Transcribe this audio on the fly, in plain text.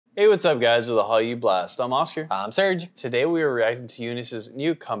Hey, what's up, guys? With the Hallyu Blast. I'm Oscar. I'm Serg. Today we are reacting to UNIS's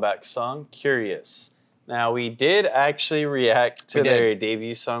new comeback song, Curious. Now, we did actually react to their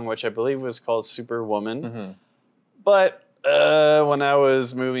debut song, which I believe was called Superwoman. But when I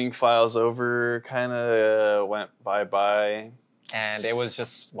was moving files over, kind of went bye-bye. And it was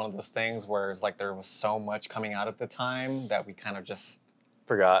just one of those things where it's like there was so much coming out at the time that we kind of just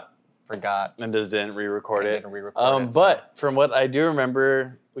Forgot. And just didn't re-record it. But from what I do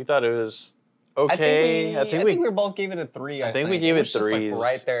remember, we thought it was okay. I think we both gave it a 3. I think we gave it 3s. Like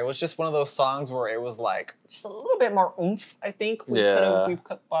right there. It was just one of those songs where it was like just a little bit more oomph. I think we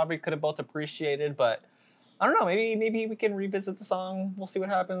probably could have both appreciated, but I don't know. Maybe we can revisit the song. We'll see what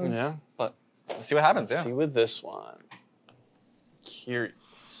happens. Yeah, but we'll see what happens. Let's see with this one.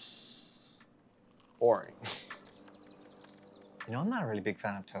 Curious. Boring. You know, I'm not a really big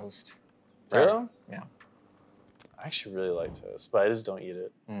fan of toast. Really? Yeah. I actually really like toast, but I just don't eat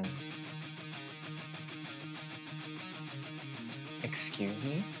it. Excuse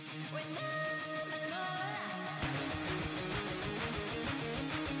me?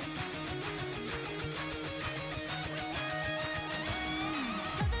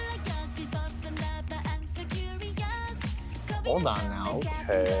 Hold on now.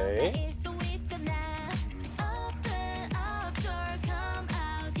 Okay.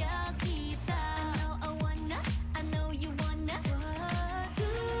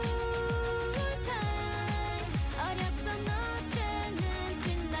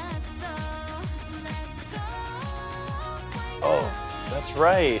 Oh, that's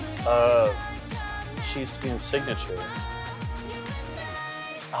right. She used to be in Signature.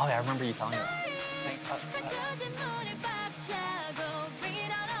 Oh, yeah, I remember you telling me. I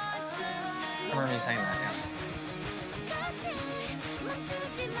remember you saying that, yeah.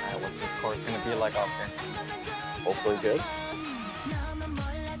 Alright, what's this chorus gonna be like, Oscar? Hopefully good.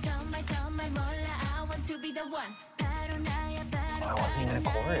 Oh, it wasn't even a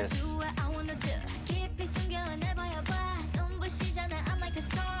chorus.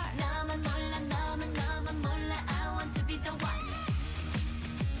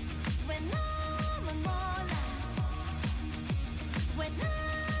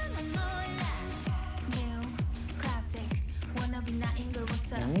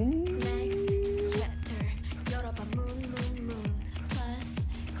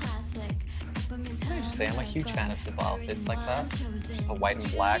 I'm a huge fan of simple outfits like that. Just the white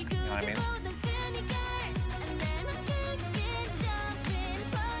and black, you know what I mean?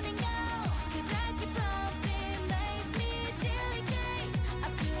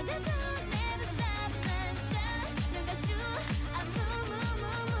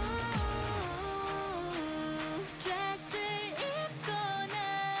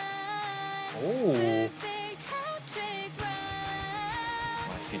 Ooh.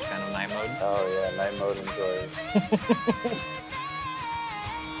 Huge fan of night mode. Oh yeah, night mode enjoys.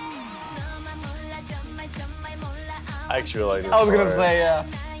 I actually like this. I was gonna say, yeah.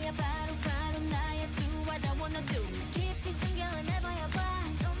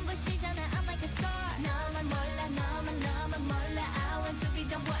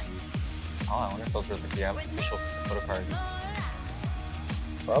 Oh, I wonder if those were the official photo cards.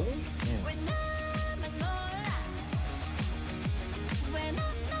 Probably.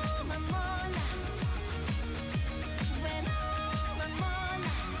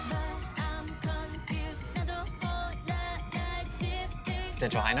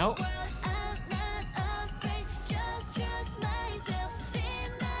 Potential high note.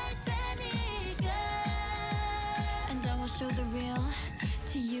 And I will show the real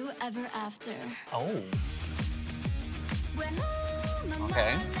to you ever after. Oh.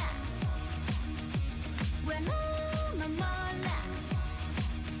 Okay.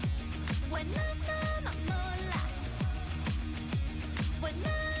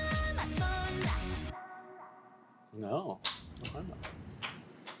 No.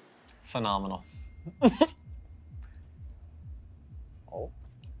 Phenomenal. Oh.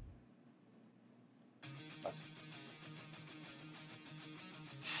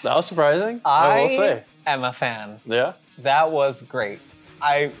 That was surprising. I will say. Am a fan. Yeah. That was great.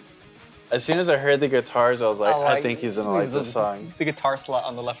 As soon as I heard the guitars, I was like, I think he's gonna like this song. The guitar slot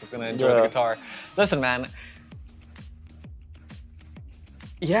on the left is gonna enjoy the guitar. Listen, man.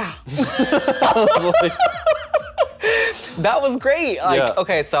 Yeah. That was great. Like,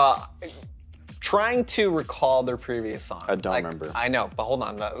 okay, so trying to recall their previous song. I don't remember. I know, but hold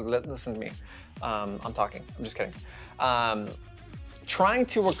on. Listen to me. I'm talking. I'm just kidding. Trying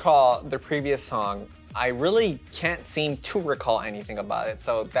to recall their previous song, I really can't seem to recall anything about it.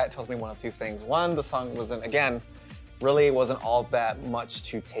 So that tells me one of two things. One, the song wasn't, again, really wasn't all that much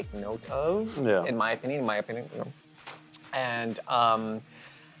to take note of, in my opinion, you know. And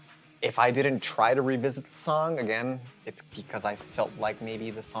if I didn't try to revisit the song, again, it's because I felt like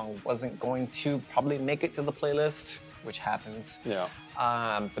maybe the song wasn't going to probably make it to the playlist, which happens. Yeah.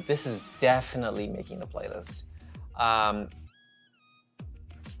 But this is definitely making the playlist.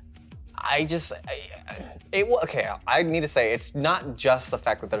 Okay, I need to say, it's not just the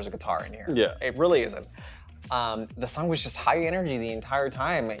fact that there's a guitar in here. Yeah. It really isn't. The song was just high energy the entire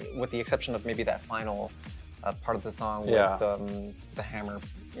time, with the exception of maybe that final part of the song with the hammer.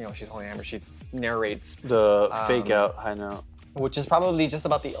 You know, she's holding a hammer. She narrates the fake out high note, which is probably just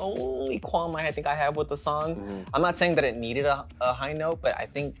about the only qualm I think I have with the song. I'm not saying that it needed a high note, but I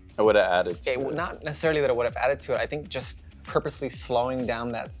think it would have added to it. Not necessarily that it would have added to it. I think just purposely slowing down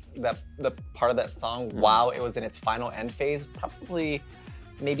the part of that song while it was in its final end phase probably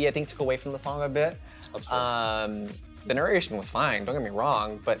maybe I think took away from the song a bit. That's fair. The narration was fine, don't get me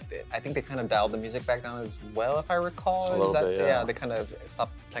wrong, but I think they kind of dialed the music back down as well, if I recall. A little bit, yeah. They kind of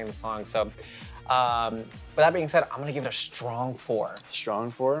stopped playing the song. So, with that being said, I'm gonna give it a strong 4. Strong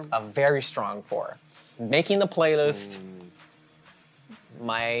 4? A very strong 4. Making the playlist,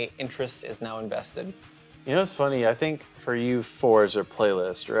 my interest is now invested. You know, it's funny, I think for you, 4s are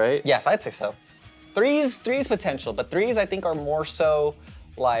playlist, right? Yes, I'd say so. 3s potential, but 3s I think are more so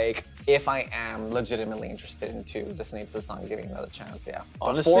like if I am legitimately interested into listening to the song and giving it another chance, yeah.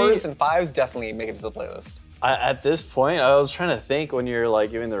 Honestly, 4s and 5s definitely make it to the playlist. At this point, I was trying to think when you're like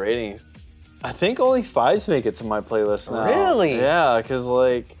giving the ratings, I think only 5s make it to my playlist now. Really? Yeah, because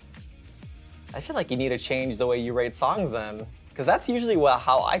like... I feel like you need to change the way you rate songs then. Because that's usually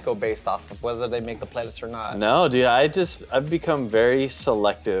how I go based off of whether they make the playlist or not. No, dude, I've become very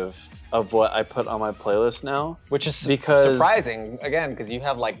selective of what I put on my playlist now. Which is surprising, again, because you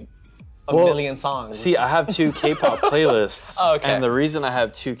have like a million songs. See, I have 2 K-pop playlists. Oh, okay. And the reason I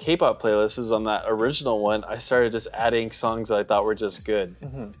have 2 K-pop playlists is on that original one, I started just adding songs that I thought were just good.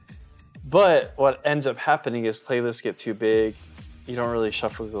 But what ends up happening is playlists get too big. You don't really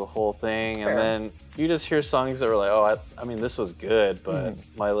shuffle through the whole thing. Fair. And then you just hear songs that were like, oh, I mean, this was good, but am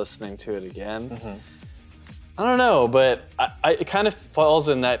I listening to it again? I don't know, but it kind of falls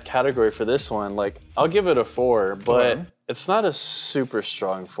in that category for this one. Like, I'll give it a 4, but it's not a super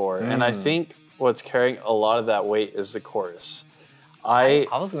strong 4. And I think what's carrying a lot of that weight is the chorus. I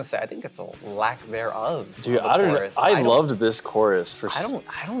was gonna say, I think it's a lack thereof. Dude, I don't know. I loved this chorus for I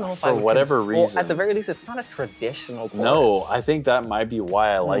don't know if for whatever reason. Well, at the very least, it's not a traditional chorus. No, I think that might be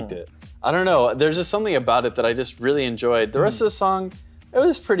why I liked it. I don't know. There's just something about it that I just really enjoyed. The rest of the song, it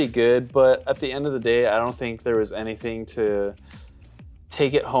was pretty good, but at the end of the day, I don't think there was anything to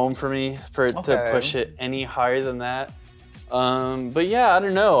take it home for me, for it to push it any higher than that. But yeah, I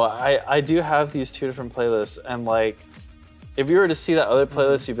don't know. I do have these 2 different playlists, and like, if you were to see that other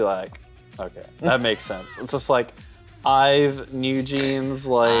playlist, you'd be like, okay, that makes sense. It's just like I've New Jeans,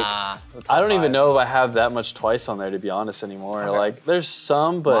 like I don't even know if I have that much Twice on there, to be honest, anymore. Like there's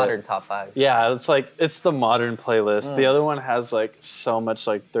some, but modern top 5. Yeah, it's like it's the modern playlist. The other one has like so much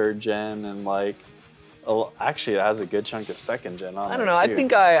like 3rd gen and like actually it has a good chunk of 2nd gen on it. I don't know.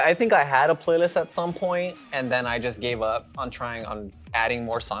 Too. I think I had a playlist at some point, and then I just gave up on trying on adding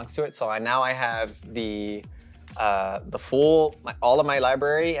more songs to it. So now I have the full all of my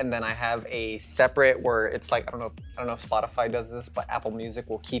library, and then I have a separate where it's like I don't know if Spotify does this, but Apple Music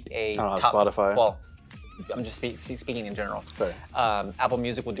will keep a I don't top, have Spotify. Well, I'm just speaking in general. Sorry. Apple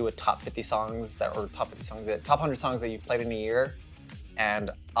Music will do a top 50 songs top 100 songs that you've played in a year,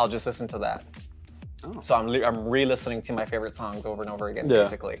 and I'll just listen to that. Oh. So I'm re-listening to my favorite songs over and over again,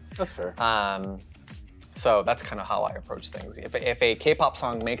 basically. That's fair. So that's kind of how I approach things. If a K-pop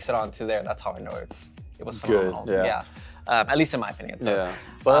song makes it onto there, that's how I know it was phenomenal. Good, yeah. At least in my opinion. So, yeah,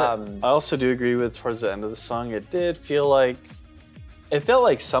 but I also do agree with towards the end of the song, it did feel like, it felt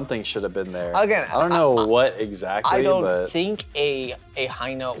like something should have been there. Again, I don't know what exactly, I don't think a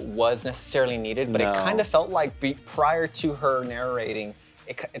high note was necessarily needed, but it kind of felt like prior to her narrating,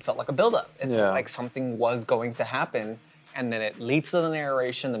 it felt like a buildup. It felt like something was going to happen, and then it leads to the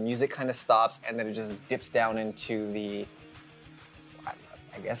narration, the music kind of stops, and then it just dips down into the,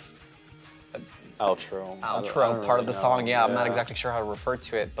 I guess, outro part of the song. Yeah, I'm not exactly sure how to refer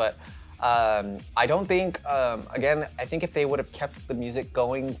to it, but I don't think, again, I think if they would have kept the music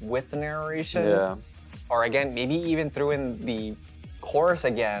going with the narration, or again, maybe even threw in the chorus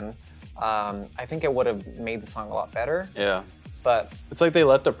again, I think it would have made the song a lot better. Yeah. But it's like they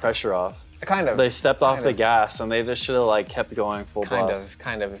let the pressure off. Kind of. They stepped off the gas, and they just should have like kept going full blast.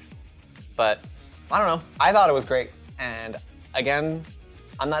 Kind of. But I don't know. I thought it was great. And again,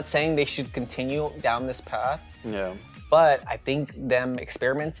 I'm not saying they should continue down this path, Yeah. But I think them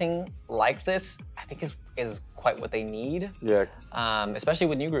experimenting like this, I think is quite what they need. Yeah. Especially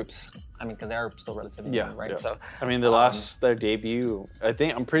with new groups. I mean, because they're still relatively new, right? Yeah. So I mean, their debut,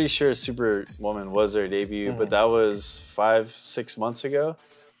 I'm pretty sure Superwoman was their debut, but that was 5-6 months ago.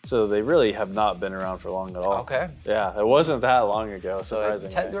 So they really have not been around for long at all. Okay. Yeah, it wasn't that long ago,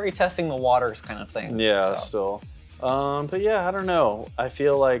 surprisingly. So very testing the waters kind of thing. Yeah, still. But yeah, I don't know. I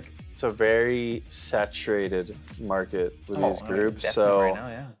feel like it's a very saturated market with these groups. So right now,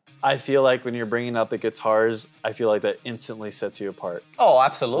 yeah. I feel like when you're bringing out the guitars, I feel like that instantly sets you apart. Oh,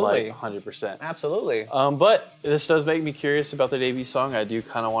 absolutely. Like 100%. Absolutely. But this does make me curious about the debut song. I do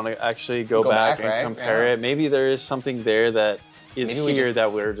kind of want to actually go back and compare it. Maybe there is something there that is here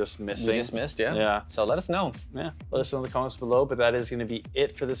that we're just missing. We just missed, yeah. Yeah. So let us know. Yeah, let us know in the comments below. But that is going to be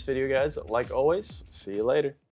it for this video, guys. Like always, see you later.